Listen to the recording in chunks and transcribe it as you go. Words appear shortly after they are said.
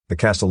The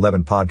Cast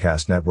 11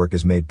 Podcast Network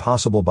is made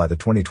possible by the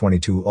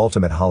 2022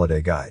 Ultimate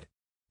Holiday Guide.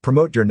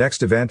 Promote your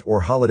next event or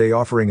holiday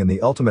offering in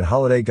the Ultimate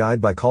Holiday Guide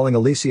by calling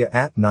Alicia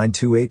at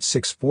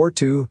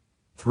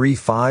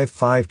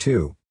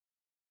 928-642-3552.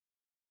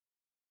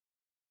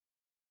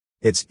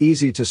 It's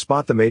easy to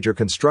spot the major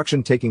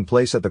construction taking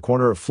place at the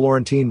corner of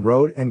Florentine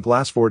Road and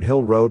Glassford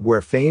Hill Road,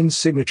 where Fane's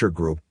Signature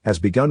Group has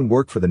begun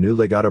work for the new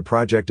Legato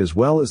project as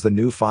well as the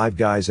new Five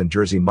Guys and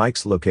Jersey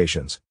Mike's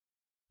locations.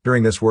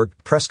 During this work,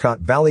 Prescott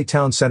Valley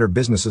Town Center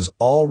businesses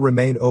all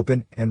remain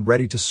open and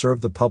ready to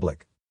serve the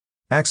public.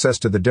 Access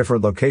to the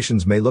different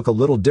locations may look a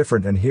little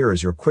different, and here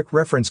is your quick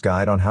reference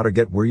guide on how to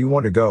get where you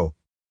want to go.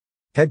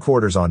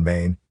 Headquarters on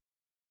Main.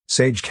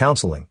 Sage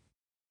Counseling.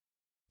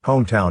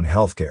 Hometown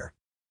Healthcare.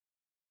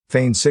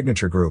 Fane's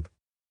Signature Group.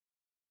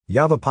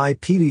 Yavapai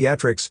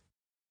Pediatrics.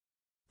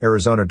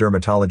 Arizona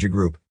Dermatology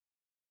Group.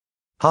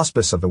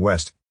 Hospice of the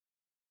West.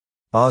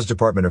 Oz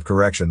Department of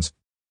Corrections.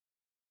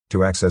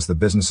 To access the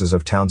businesses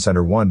of Town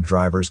Center 1,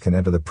 drivers can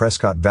enter the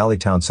Prescott Valley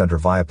Town Center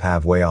via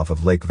Pavway off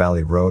of Lake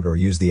Valley Road or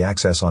use the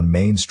access on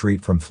Main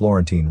Street from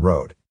Florentine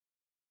Road.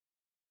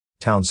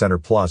 Town Center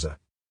Plaza.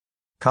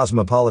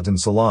 Cosmopolitan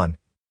Salon.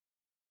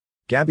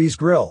 Gabby's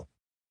Grill.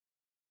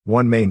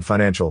 One Main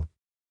Financial.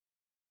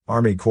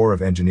 Army Corps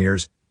of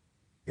Engineers,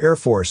 Air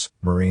Force,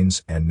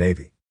 Marines, and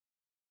Navy.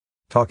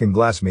 Talking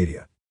Glass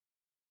Media.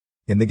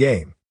 In the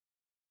Game.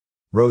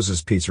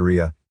 Rose's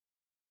Pizzeria.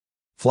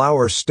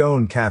 Flower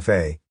Stone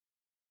Cafe.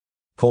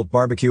 Colt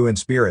Barbecue and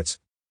Spirits.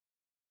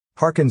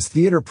 Harkins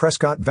Theater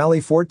Prescott Valley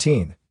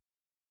 14.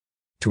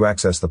 To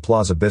access the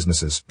plaza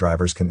businesses,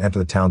 drivers can enter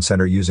the town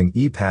center using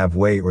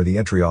ePavway or the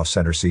entry off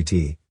Center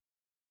CT.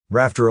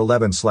 Rafter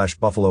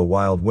 11/Buffalo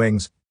Wild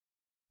Wings.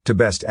 To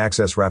best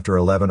access Rafter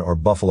 11 or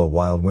Buffalo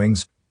Wild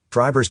Wings,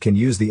 drivers can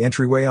use the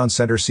entryway on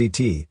Center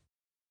CT.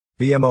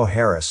 BMO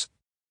Harris.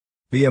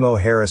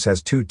 BMO Harris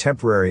has two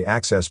temporary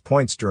access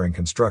points during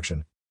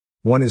construction.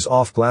 One is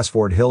off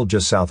Glassford Hill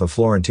just south of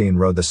Florentine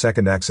Road. The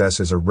second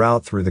access is a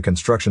route through the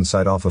construction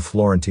site off of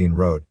Florentine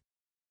Road.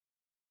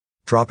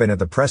 Drop in at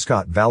the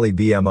Prescott Valley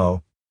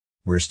BMO.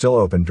 We're still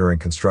open during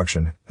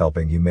construction,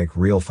 helping you make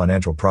real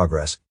financial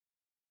progress.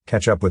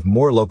 Catch up with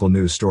more local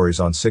news stories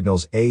on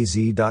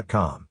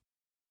signalsaz.com.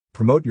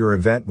 Promote your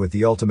event with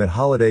the Ultimate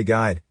Holiday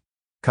Guide.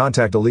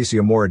 Contact Alicia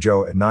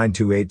Morajo at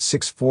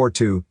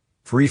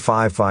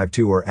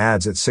 928-642-3552 or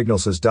ads at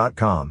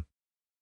signalsaz.com.